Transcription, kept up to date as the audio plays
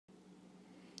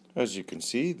As you can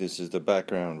see, this is the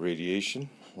background radiation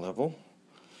level.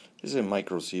 This is in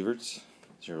microsieverts,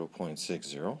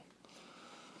 0.60.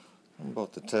 I'm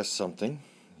about to test something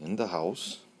in the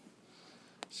house.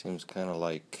 Seems kind of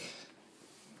like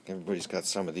everybody's got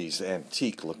some of these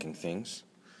antique looking things.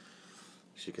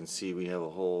 As you can see, we have a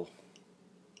whole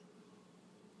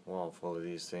wall full of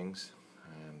these things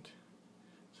and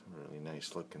some really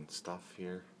nice looking stuff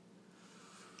here.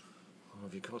 Well,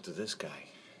 if you go to this guy,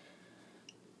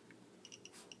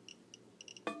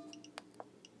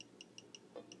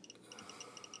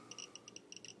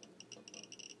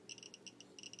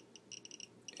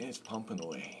 it's pumping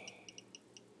away.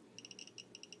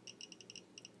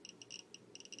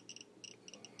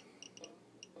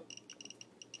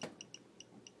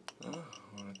 Oh,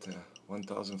 we're at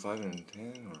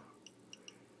 1,510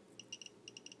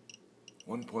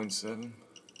 or 1.7.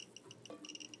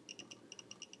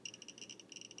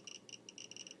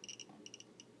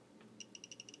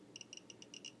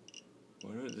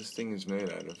 Whatever this thing is made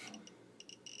out of,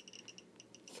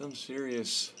 some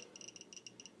serious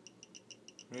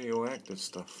radioactive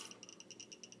stuff.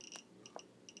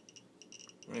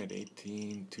 Right,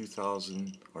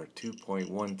 2,000 or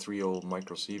 2.130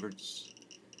 microsieverts.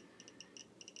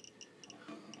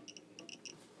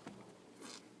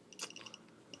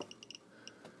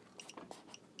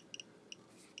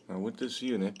 Now with this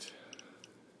unit,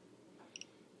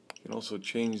 you can also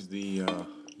change the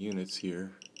units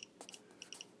here.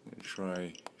 I'm going to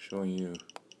try showing you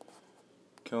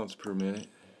counts per minute.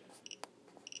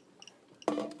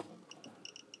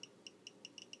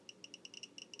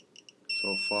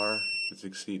 So far, it's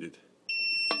exceeded.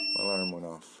 My alarm went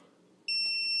off.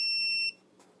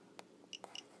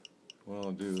 What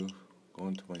I'll do, go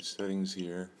into my settings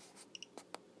here.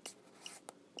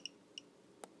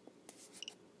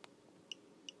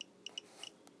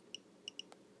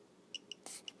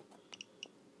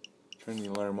 Turn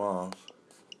the alarm off.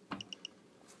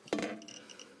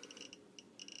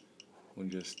 We'll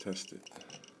just test it.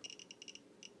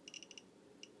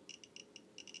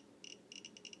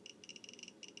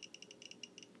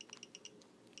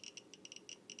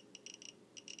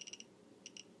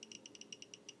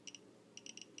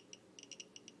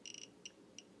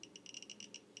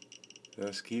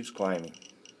 Just keeps climbing.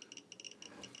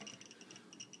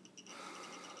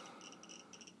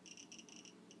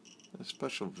 A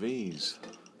special vase.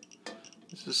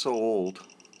 This is so old.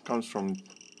 Comes from,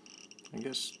 I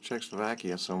guess,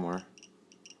 Czechoslovakia somewhere.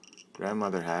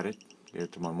 Grandmother had it. Gave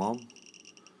it to my mom.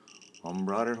 Mom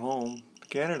brought it home to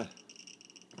Canada.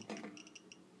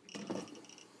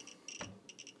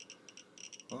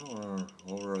 Oh,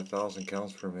 over 1,000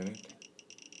 counts per minute.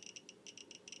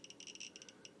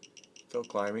 Still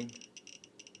climbing.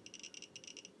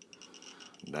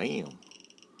 Damn.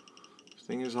 This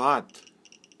thing is hot.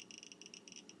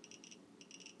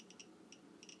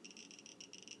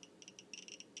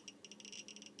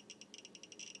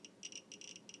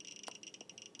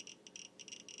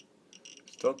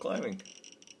 Still climbing.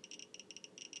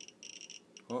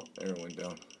 Oh, there it went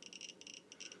down.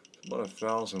 It's about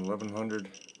 1,000, 1,100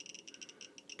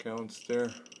 counts there.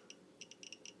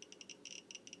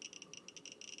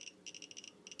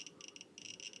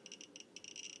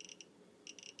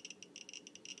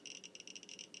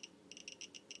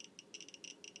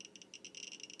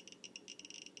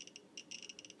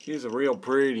 She's a real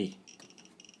pretty.